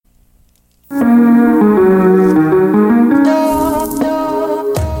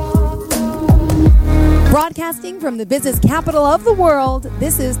Broadcasting from the business capital of the world,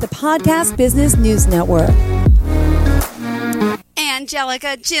 this is the Podcast Business News Network.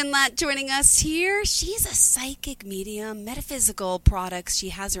 Anjelica Gignilliat joining us here. She's a psychic medium, metaphysical products. She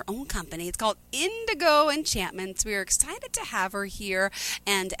has her own company. It's called Indigo Enchantments. We are excited to have her here.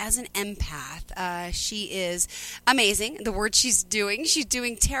 And as an empath, she is amazing. The work she's doing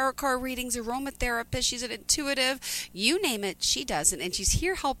tarot card readings, aromatherapist. She's an intuitive. You name it, she does it. And she's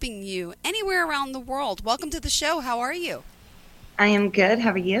here helping you anywhere around the world. Welcome to the show. How are you? I am good.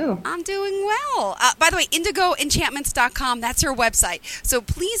 How are you? I'm doing well. By the way, indigoenchantments.com, that's her website. So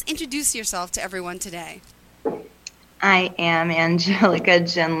please introduce yourself to everyone today. I am Anjelica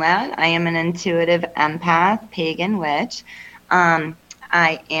Gignilliat. I am an intuitive empath, pagan witch.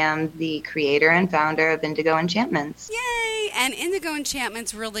 I am the creator and founder of Indigo Enchantments. Yay! And Indigo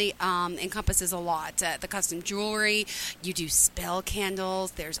Enchantments really encompasses a lot. The custom jewelry, you do spell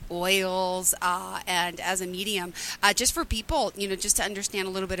candles, there's oils, and as a medium, just for people, just to understand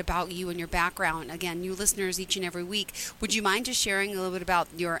a little bit about you and your background. Again, new listeners each and every week. Would you mind just sharing a little bit about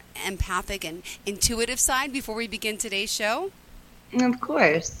your empathic and intuitive side before we begin today's show? Of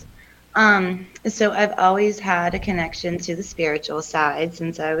course. So I've always had a connection to the spiritual side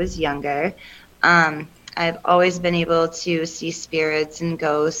since I was younger. I've always been able to see spirits and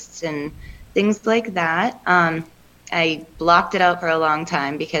ghosts and things like that. I blocked it out for a long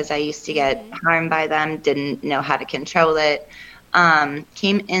time because I used to get harmed by them, didn't know how to control it.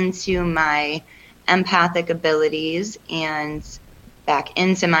 Came into my empathic abilities and back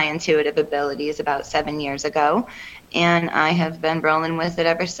into my intuitive abilities about 7 years ago. And I have been rolling with it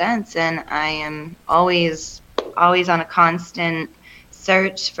ever since. And I am always on a constant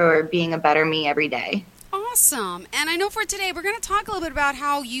search for being a better me every day. Awesome. And I know for today, we're going to talk a little bit about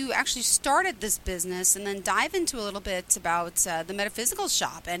how you actually started this business and then dive into a little bit about the metaphysical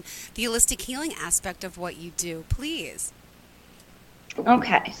shop and the holistic healing aspect of what you do. Please.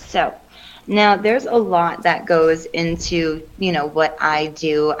 Okay. So now there's a lot that goes into, what I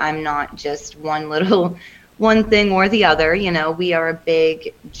do. I'm not just one thing or the other. We are a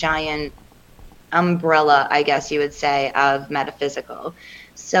big, giant umbrella, I guess you would say, of metaphysical.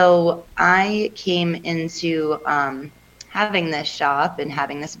 So I came into having this shop and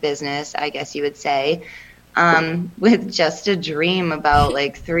having this business, I guess you would say, with just a dream about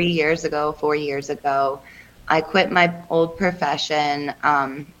 4 years ago. I quit my old profession.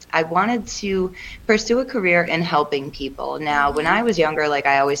 I wanted to pursue a career in helping people. Now, when I was younger,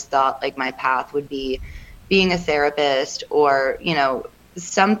 I always thought my path would be being a therapist or,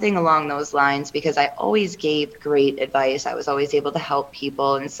 something along those lines, because I always gave great advice. I was always able to help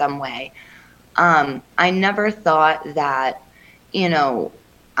people in some way. I never thought that, I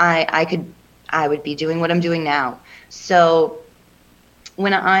would be doing what I'm doing now. So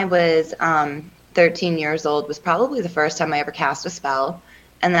when I was 13 years old was probably the first time I ever cast a spell.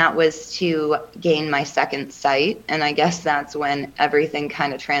 And that was to gain my second sight. And I guess that's when everything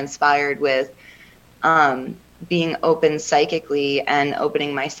kind of transpired with being open psychically and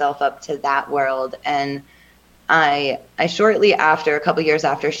opening myself up to that world. And I shortly after, a couple years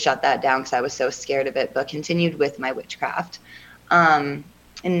after, shut that down because I was so scared of it, but continued with my witchcraft. And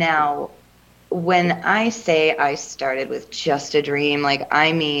now when I say I started with just a dream, that's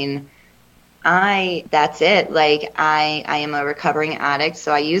it. I am a recovering addict,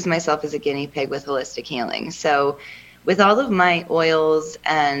 so I use myself as a guinea pig with holistic healing. So with all of my oils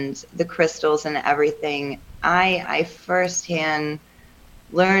and the crystals and everything, I firsthand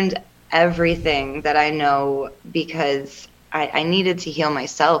learned everything that I know because I needed to heal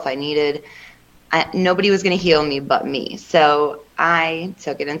myself. Nobody was going to heal me but me. So I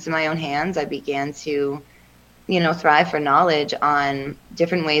took it into my own hands. I began to, thrive for knowledge on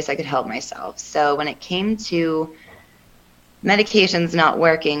different ways I could help myself. So when it came to medications not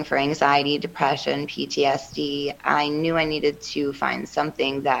working for anxiety, depression, PTSD, I knew I needed to find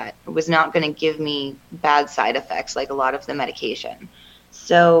something that was not going to give me bad side effects like a lot of the medication.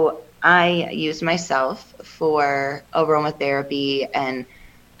 So I used myself for aromatherapy, and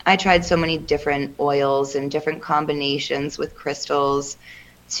I tried so many different oils and different combinations with crystals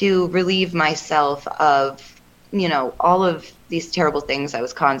to relieve myself of, all of these terrible things I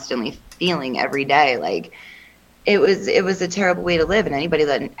was constantly feeling every day. It was a terrible way to live, and anybody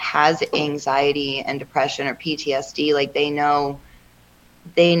that has anxiety and depression or PTSD,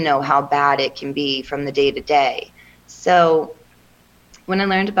 they know how bad it can be from the day to day. So when I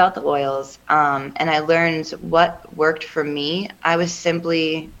learned about the oils, and I learned what worked for me, I was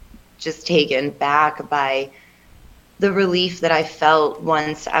simply just taken back by the relief that I felt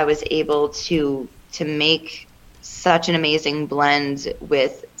once I was able to make such an amazing blend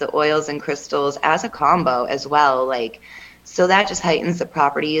with the oils and crystals as a combo as well. Like, so that just heightens the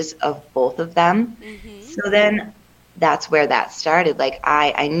properties of both of them. So then that's where that started. Like,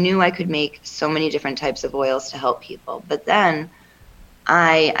 I knew I could make so many different types of oils to help people. But then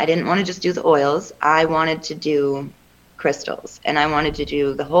I didn't want to just do the oils. I wanted to do crystals, and I wanted to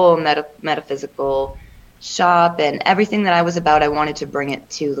do the whole metaphysical shop, and everything that I was about, I wanted to bring it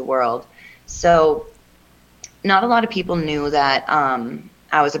to the world. So not a lot of people knew that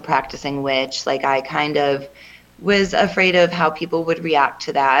I was a practicing witch. Like, I kind of was afraid of how people would react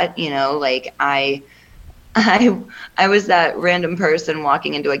to that. You know, like I was that random person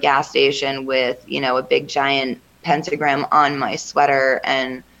walking into a gas station with, you know, a big giant pentagram on my sweater,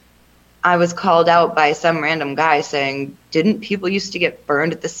 and I was called out by some random guy saying, "Didn't people used to get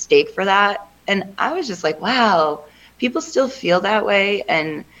burned at the stake for that?" And I was just like, wow, people still feel that way,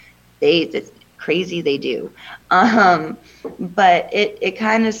 and it's crazy they do. But it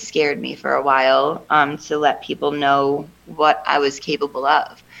kind of scared me for a while, to let people know what I was capable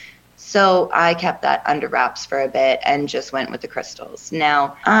of. So I kept that under wraps for a bit and just went with the crystals.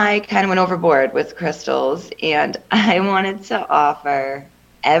 Now, I kind of went overboard with crystals, and I wanted to offer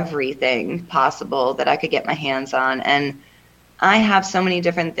everything possible that I could get my hands on. And I have so many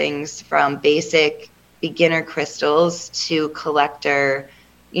different things, from basic beginner crystals to collector,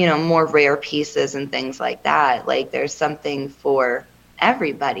 you know, more rare pieces and things like that. Like, there's something for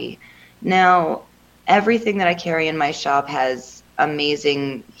everybody. Now, everything that I carry in my shop has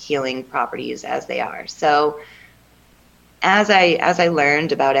amazing healing properties as they are. So as I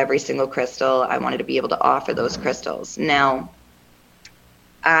learned about every single crystal, I wanted to be able to offer those crystals. Now,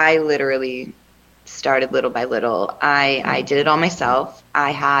 I literally started little by little. I did it all myself. I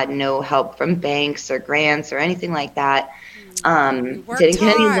had no help from banks or grants or anything like that. You worked Didn't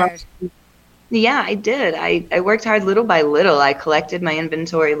get any hard. loans. Yeah, I did. I worked hard little by little. I collected my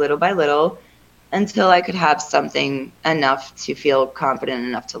inventory little by little until I could have something enough to feel confident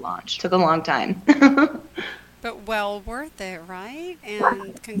enough to launch. Took a long time. But well worth it, right?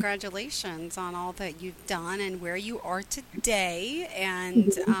 And congratulations on all that you've done and where you are today.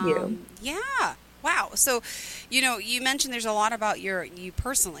 And Thank you. yeah, wow. So, you know, you mentioned there's a lot about you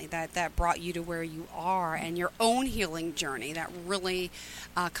personally that brought you to where you are, and your own healing journey that really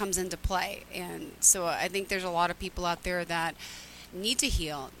comes into play. And so I think there's a lot of people out there that need to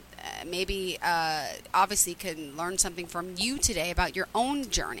heal. Maybe obviously can learn something from you today about your own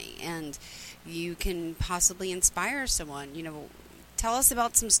journey, and you can possibly inspire someone. You know, tell us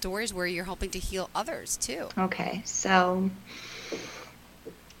about some stories where you're helping to heal others too. Okay, so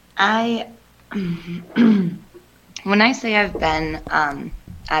I when I say I've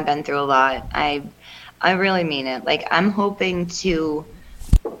been through a lot, I really mean it. Like, I am hoping to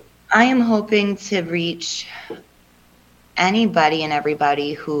reach anybody and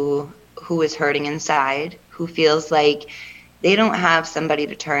everybody who is hurting inside, who feels like they don't have somebody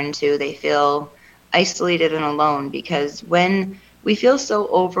to turn to. They feel isolated and alone, because when we feel so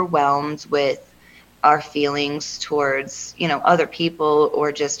overwhelmed with our feelings towards, you know, other people,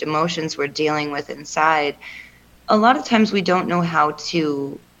 or just emotions we're dealing with inside, a lot of times we don't know how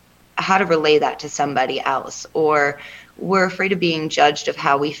to relay that to somebody else, or we're afraid of being judged of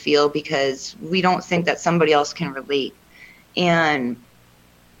how we feel because we don't think that somebody else can relate. And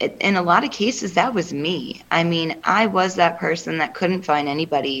in a lot of cases, that was me. I mean, I was that person that couldn't find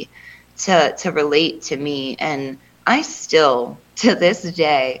anybody to relate to me. And I still, to this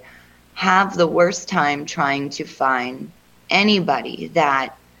day, have the worst time trying to find anybody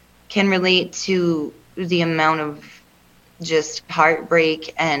that can relate to the amount of just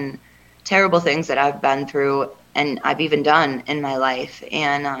heartbreak and terrible things that I've been through, and I've even done in my life.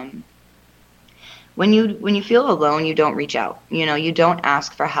 And when you feel alone, you don't reach out. You know, you don't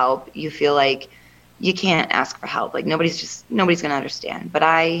ask for help. You feel like you can't ask for help. Like, nobody's going to understand. But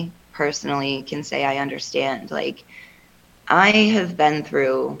I personally can say I understand. Like, I have been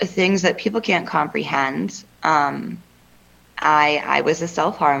through things that people can't comprehend. I was a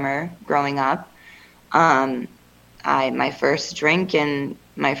self-harmer growing up. My first drink and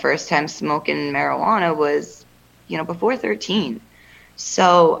my first time smoking marijuana was, you know, before 13.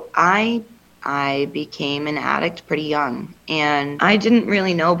 So I became an addict pretty young, and I didn't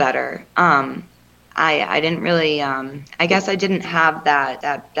really know better. I didn't really, I guess I didn't have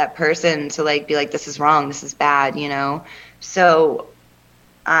that person to, like, be like, this is wrong, this is bad, you know? So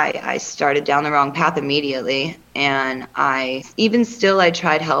I started down the wrong path immediately, and I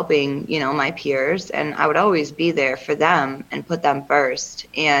tried helping, you know, my peers, and I would always be there for them and put them first.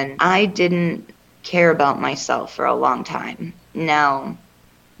 And I didn't care about myself for a long time. Now,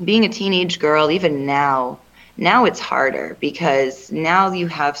 being a teenage girl, even now, Now it's harder because now you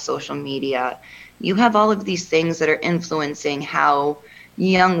have social media. You have all of these things that are influencing how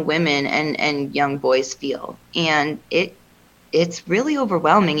young women and young boys feel. And it's really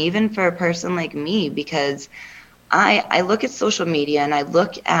overwhelming, even for a person like me, because I look at social media and I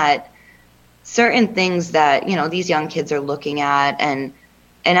look at certain things that, you know, these young kids are looking at, and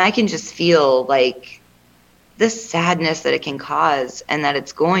I can just feel like the sadness that it can cause and that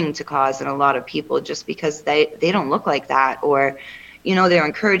it's going to cause in a lot of people just because they don't look like that, or, you know, they're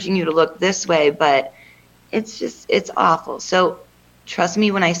encouraging you to look this way, but it's awful. So trust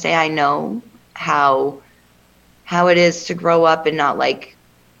me when I say I know how it is to grow up and not like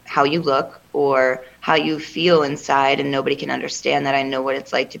how you look or how you feel inside, and nobody can understand that. I know what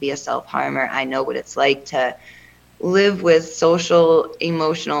it's like to be a self-harmer. I know what it's like to live with social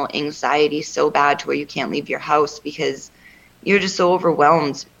emotional anxiety so bad to where you can't leave your house because you're just so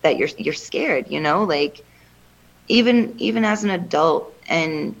overwhelmed that you're scared, you know, like even as an adult.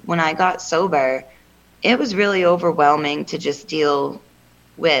 And when I got sober, it was really overwhelming to just deal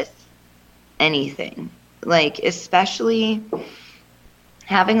with anything, like especially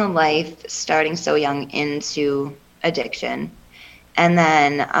having a life starting so young into addiction, and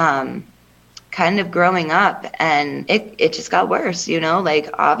then kind of growing up, and it just got worse, you know, like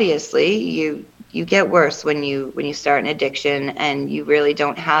obviously you get worse when you start an addiction and you really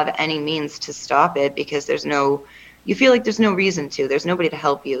don't have any means to stop it because you feel like there's no reason to. There's nobody to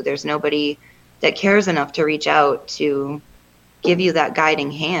help you. There's nobody that cares enough to reach out to give you that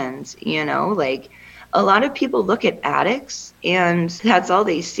guiding hand, you know, like a lot of people look at addicts and that's all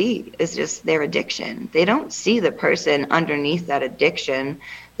they see is just their addiction. They don't see the person underneath that addiction.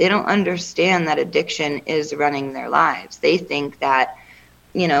 They don't understand that addiction is running their lives. They think that,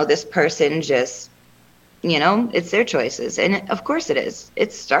 you know, this person just, you know, it's their choices. And of course it is.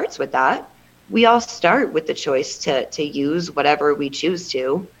 It starts with that. We all start with the choice to use whatever we choose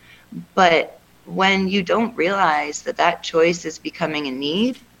to. But when you don't realize that choice is becoming a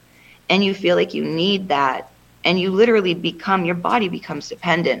need, and you feel like you need that, and you literally your body becomes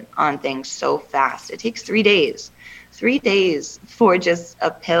dependent on things so fast. It takes 3 days. 3 days for just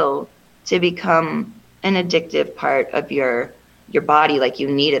a pill to become an addictive part of your body, like you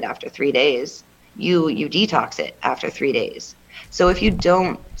need it after 3 days. You detox it after 3 days. So if you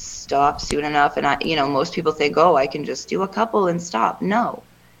don't stop soon enough, and you know, most people think, oh, I can just do a couple and stop. No,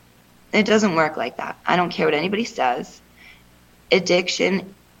 it doesn't work like that. I don't care what anybody says.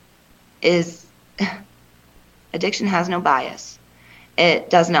 Addiction has no bias. It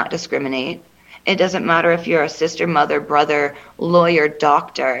does not discriminate. It doesn't matter if you're a sister, mother, brother, lawyer,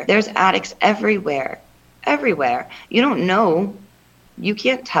 doctor. There's addicts everywhere. You don't know. You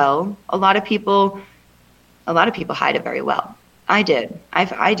can't tell. A lot of people hide it very well. I did.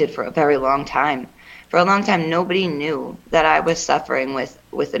 I did for a very long time. For a long time, nobody knew that I was suffering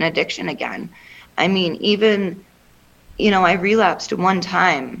with an addiction again. I mean, even, you know, I relapsed one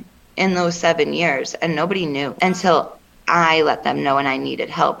time in those 7 years, and nobody knew until I let them know and I needed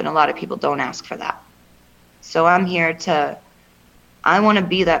help. And a lot of people don't ask for that. So I'm here I want to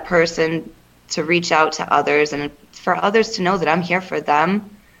be that person to reach out to others and for others to know that I'm here for them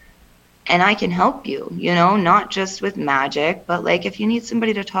and I can help you, you know, not just with magic, but like if you need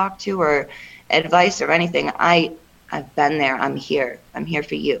somebody to talk to or advice or anything, I've been there. I'm here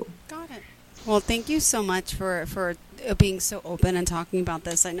for you. Got it. Well, thank you so much for being so open and talking about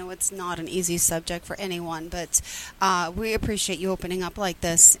this. I know it's not an easy subject for anyone, but we appreciate you opening up like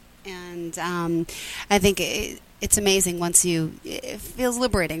this. And I think it's amazing it feels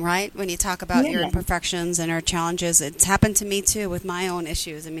liberating, right? When you talk about your imperfections and our challenges. It's happened to me too with my own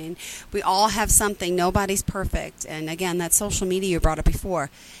issues. I mean, we all have something. Nobody's perfect. And again, that social media you brought up before,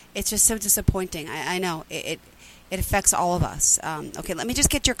 it's just so disappointing. I know it affects all of us. Okay, let me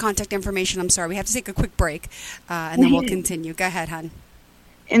just get your contact information. I'm sorry, we have to take a quick break, and then we'll continue. Go ahead, hon.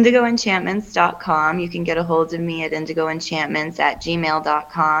 IndigoEnchantments.com. You can get a hold of me at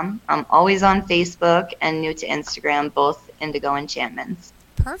IndigoEnchantments@gmail.com. I'm always on Facebook and new to Instagram, both Indigo Enchantments.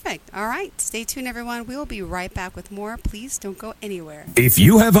 Perfect. All right. Stay tuned, everyone. We will be right back with more. Please don't go anywhere. If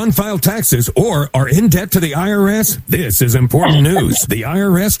you have unfiled taxes or are in debt to the IRS, this is important news. The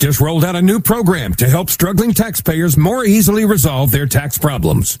IRS just rolled out a new program to help struggling taxpayers more easily resolve their tax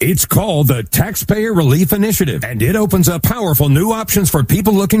problems. It's called the Taxpayer Relief Initiative, and it opens up powerful new options for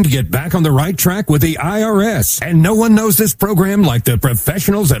people looking to get back on the right track with the IRS. And no one knows this program like the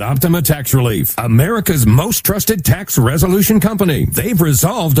professionals at Optima Tax Relief, America's most trusted tax resolution company. They've resolved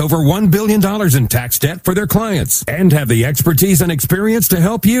resolved over $1 billion in tax debt for their clients and have the expertise and experience to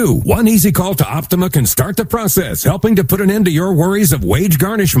help you. One easy call to Optima can start the process, helping to put an end to your worries of wage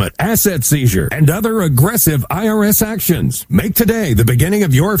garnishment, asset seizure, and other aggressive IRS actions. Make today the beginning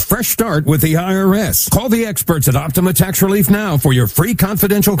of your fresh start with the IRS. Call the experts at Optima Tax Relief now for your free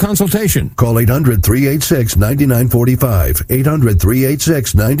confidential consultation. Call 800-386-9945.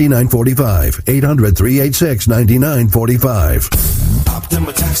 800-386-9945. 800-386-9945.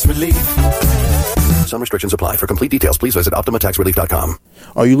 Optima Tax Relief. Some restrictions apply. For complete details, please visit OptimaTaxRelief.com.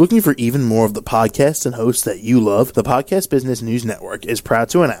 Are you looking for even more of the podcasts and hosts that you love? The Podcast Business News Network is proud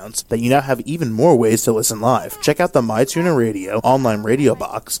to announce that you now have even more ways to listen live. Check out the MyTuner Radio, online radio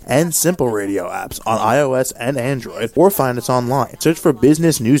box, and Simple Radio apps on iOS and Android, or find us online. Search for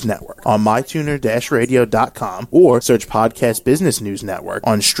Business News Network on mytuner-radio.com, or search Podcast Business News Network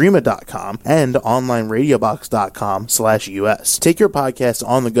on streama.com and onlineradiobox.com/US. Take your podcast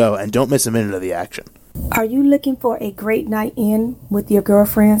on the go and don't miss a minute of the action. Are you looking for a great night in with your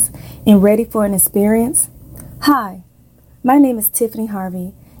girlfriends and ready for an experience? Hi, my name is Tiffany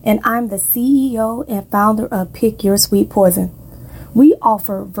Harvey, and I'm the CEO and founder of Pick Your Sweet Poison. We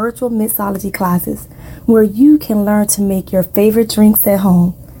offer virtual mixology classes where you can learn to make your favorite drinks at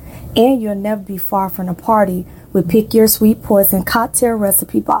home, and you'll never be far from a party with Pick Your Sweet Poison cocktail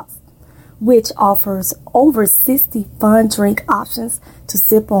recipe box, which offers over 60 fun drink options to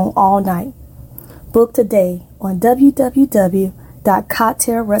sip on all night. Book today on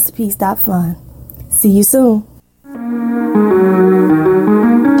www.cocktailrecipes.fun. See you soon.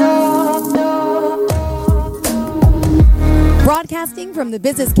 Broadcasting from the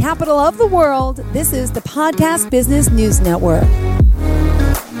business capital of the world, this is the Podcast Business News Network.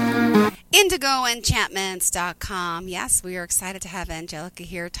 IndigoEnchantments.com. Yes, we are excited to have Anjelica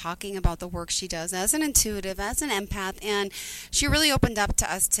here talking about the work she does as an intuitive, as an empath, and she really opened up to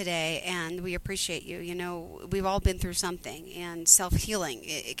us today, and we appreciate you. You know, we've all been through something, and self-healing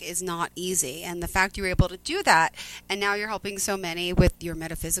is not easy, and the fact you were able to do that, and now you're helping so many with your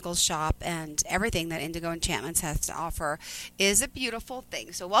metaphysical shop and everything that Indigo Enchantments has to offer is a beautiful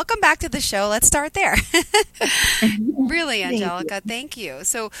thing. So welcome back to the show. Let's start there. Really, Anjelica, thank you.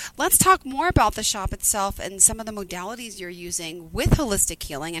 So let's talk more about the shop itself and some of the modalities you're using with holistic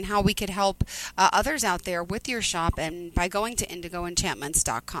healing and how we could help others out there with your shop and by going to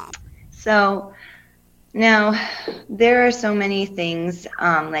indigoenchantments.com. So now there are so many things,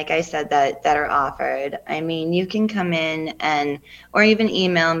 like I said, that are offered. I mean, you can come in or even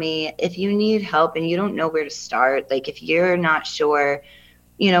email me if you need help and you don't know where to start. Like if you're not sure,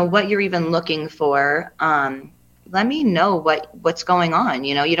 what you're even looking for, let me know what's going on.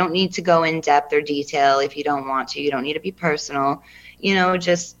 You don't need to go in depth or detail if you don't want to. You don't need to be personal.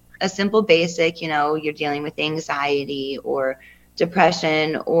 Just a simple basic, you're dealing with anxiety or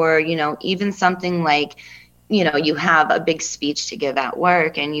depression or, even something like, you have a big speech to give at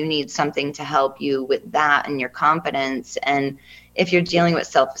work and you need something to help you with that and your confidence. And if you're dealing with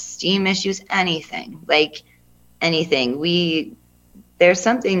self-esteem issues, anything, there's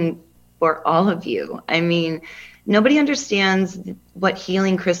something for all of you. I mean, nobody understands what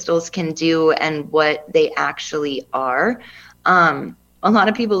healing crystals can do and what they actually are. A lot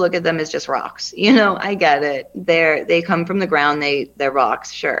of people look at them as just rocks. I get it. They come from the ground. They're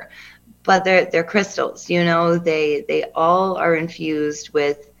rocks, sure, but they're crystals. They all are infused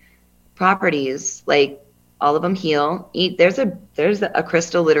with properties. Like all of them heal. There's a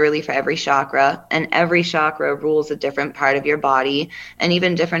crystal literally for every chakra, and every chakra rules a different part of your body and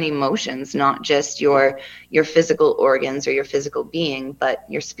even different emotions, not just your physical organs or your physical being, but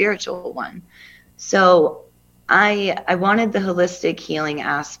your spiritual one. So I wanted the holistic healing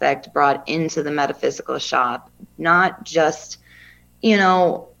aspect brought into the metaphysical shop, not just,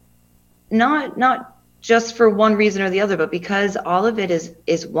 not just for one reason or the other, but because all of it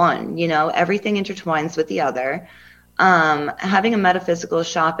is one, everything intertwines with the other. Having a metaphysical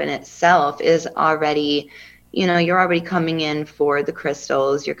shop in itself is already, you're already coming in for the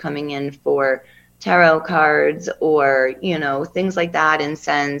crystals, you're coming in for tarot cards or, things like that,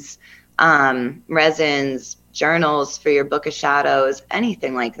 incense, resins, journals for your book of shadows,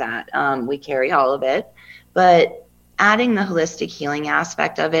 anything like that. We carry all of it, but adding the holistic healing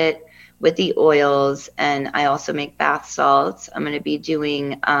aspect of it, with the oils, and I also make bath salts. I'm going to be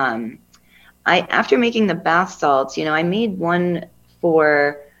doing, after making the bath salts, I made one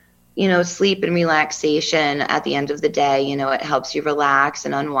for, sleep and relaxation at the end of the day. It helps you relax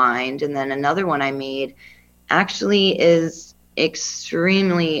and unwind. And then another one I made actually is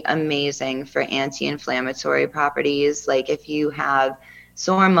extremely amazing for anti-inflammatory properties. Like if you have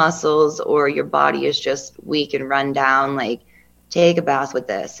sore muscles or your body is just weak and run down, like take a bath with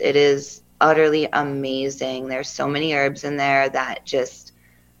this. It is utterly amazing. There's so many herbs in there that just,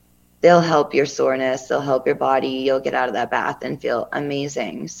 they'll help your soreness, they'll help your body. You'll get out of that bath and feel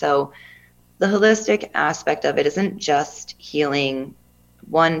amazing. So the holistic aspect of it isn't just healing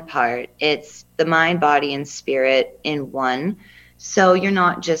one part, it's the mind, body, and spirit in one. So you're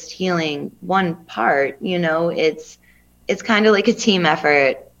not just healing one part, it's kind of like a team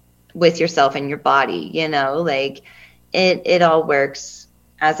effort with yourself and your body, like it all works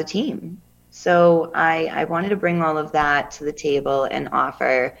as a team. So I wanted to bring all of that to the table and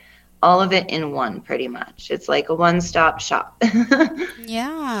offer all of it in one, pretty much. It's like a one-stop shop.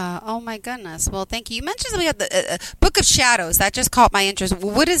 Yeah. Oh, my goodness. Well, thank you. You mentioned something about the Book of Shadows. That just caught my interest.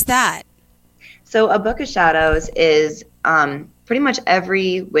 What is that? So a Book of Shadows is pretty much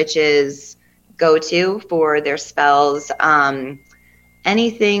every witch's go-to for their spells.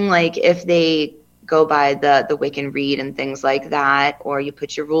 Anything like if they go by the Wiccan Read and things like that, or you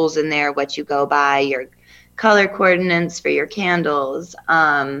put your rules in there, what you go by, your color coordinates for your candles,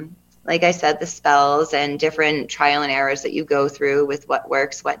 like I said, the spells and different trial and errors that you go through with what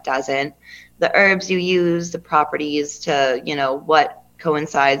works, what doesn't, the herbs you use, the properties to, what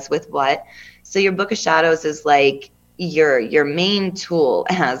coincides with what. So your Book of Shadows is like your main tool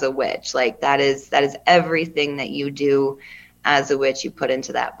as a witch. Like that is everything that you do as a witch, you put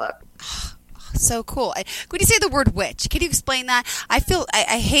into that book. So cool. When you say the word witch, can you explain that? I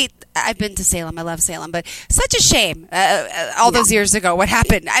hate, I've been to Salem. I love Salem, but such a shame all those years ago what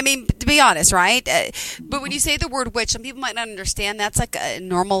happened. I mean, to be honest, right? But when you say the word witch, some people might not understand that's like a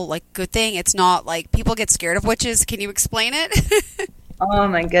normal, like good thing. It's not like people get scared of witches. Can you explain it? Oh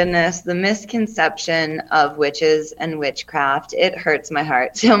my goodness. The misconception of witches and witchcraft, it hurts my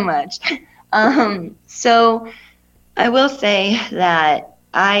heart so much. So I will say that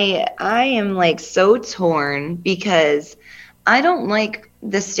I am like so torn because I don't like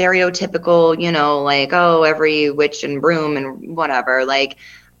the stereotypical, like, oh, every witch and broom and whatever. Like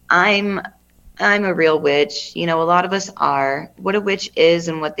I'm a real witch. A lot of us are. What a witch is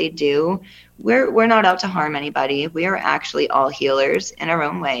and what they do, we're not out to harm anybody. We are actually all healers in our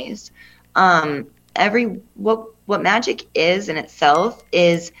own ways. What magic is in itself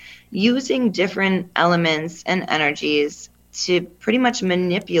is using different elements and energies to pretty much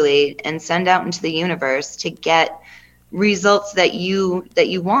manipulate and send out into the universe to get results that you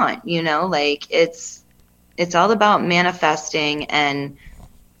want, like it's all about manifesting and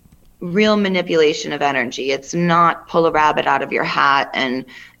real manipulation of energy. It's not pull a rabbit out of your hat and,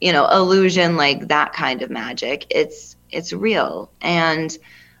 illusion, like that kind of magic. It's real. And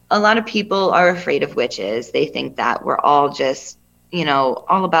a lot of people are afraid of witches. They think that we're all just,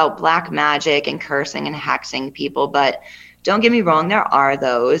 all about black magic and cursing and hexing people, but don't get me wrong, there are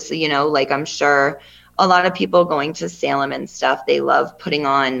those, like I'm sure a lot of people going to Salem and stuff, they love putting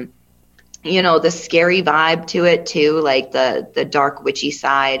on, the scary vibe to it too, like the dark witchy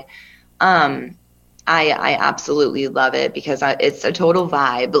side. I absolutely love it because it's a total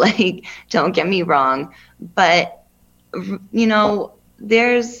vibe, like don't get me wrong. But,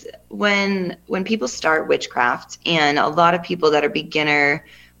 there's when people start witchcraft, and a lot of people that are beginner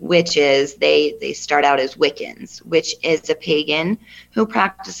witches, they start out as Wiccans, which is a pagan who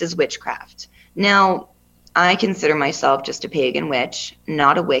practices witchcraft. Now, I consider myself just a pagan witch,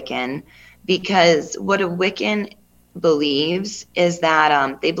 not a Wiccan, because what a Wiccan believes is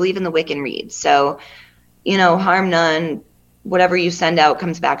that they believe in the Wiccan Read. So, harm none, whatever you send out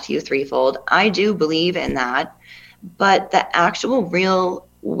comes back to you threefold. I do believe in that, but the actual real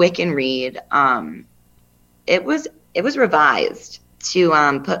Wiccan Read, it was revised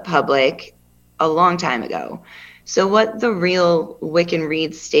to put public a long time ago. So what the real Wiccan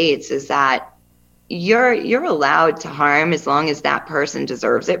Read states is that you're allowed to harm as long as that person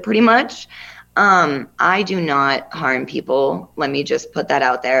deserves it, pretty much. I do not harm people. Let me just put that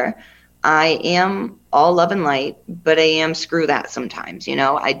out there. I am all love and light, but I am screw that sometimes.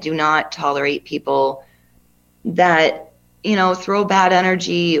 I do not tolerate people that throw bad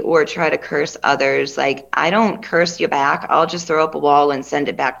energy or try to curse others. Like, I don't curse you back. I'll just throw up a wall and send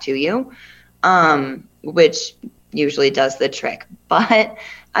it back to you, which usually does the trick. But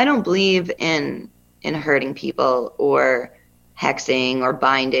I don't believe in hurting people or hexing or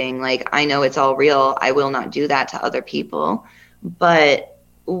binding. Like, I know it's all real. I will not do that to other people. But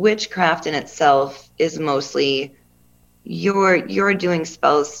witchcraft in itself is mostly you're doing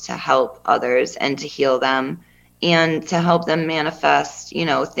spells to help others and to heal them, and to help them manifest,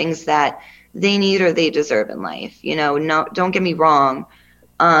 things that they need or they deserve in life. No, don't get me wrong.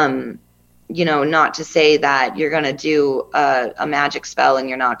 Not to say that you're going to do a magic spell and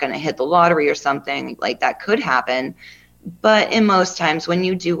you're not going to hit the lottery or something like that could happen. But in most times when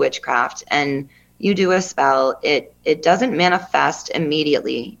you do witchcraft and you do a spell, it doesn't manifest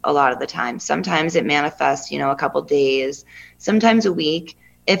immediately a lot of the time. Sometimes it manifests, a couple days, sometimes a week.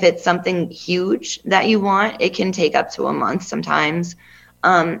 If it's something huge that you want, it can take up to a month sometimes.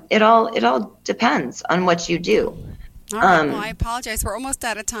 It all depends on what you do. All right, well, I apologize. We're almost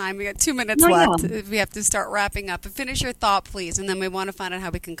out of time. We got 2 minutes left. Yeah. We have to start wrapping up. But finish your thought, please, and then we want to find out how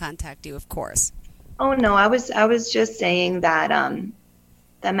we can contact you, of course. Oh no, I was just saying that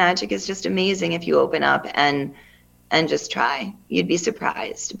that magic is just amazing if you open up and just try. You'd be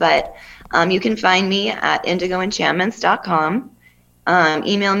surprised. But you can find me at indigoenchantments.com.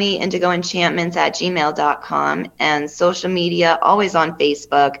 Email me indigoenchantments@gmail.com, and social media, always on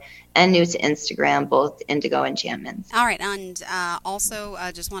Facebook and new to Instagram, both Indigo Enchantments. All right, and also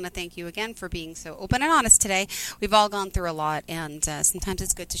just want to thank you again for being so open and honest today. We've all gone through a lot, and sometimes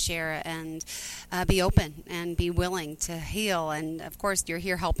it's good to share and be open and be willing to heal. And, of course, you're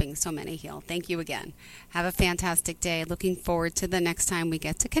here helping so many heal. Thank you again. Have a fantastic day. Looking forward to the next time we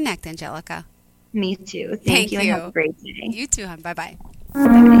get to connect, Anjelica. Me too. Thank you. And have a great day. You too, hon. Bye-bye.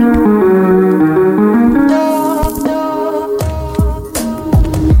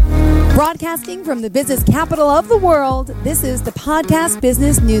 Broadcasting from the business capital of the world, this is the Podcast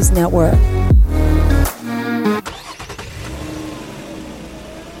Business News Network.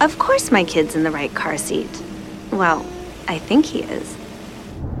 Of course my kid's in the right car seat. Well, I think he is.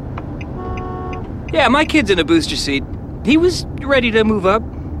 Yeah, my kid's in a booster seat. He was ready to move up.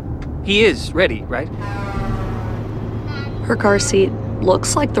 He is ready, right? Her car seat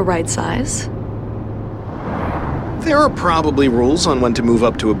looks like the right size. There are probably rules on when to move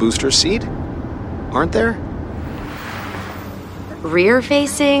up to a booster seat, aren't there? Rear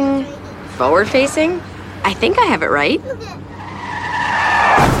facing, forward facing. I think I have it right.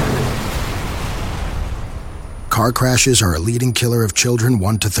 Car crashes are a leading killer of children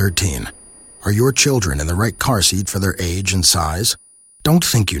 1 to 13. Are your children in the right car seat for their age and size? Don't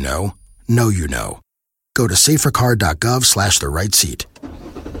think you know you know. Go to safercar.gov/the-right seat.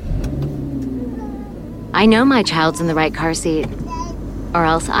 I know my child's in the right car seat, or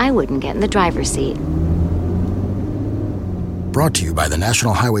else I wouldn't get in the driver's seat. Brought to you by the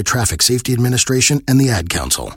National Highway Traffic Safety Administration and the Ad Council.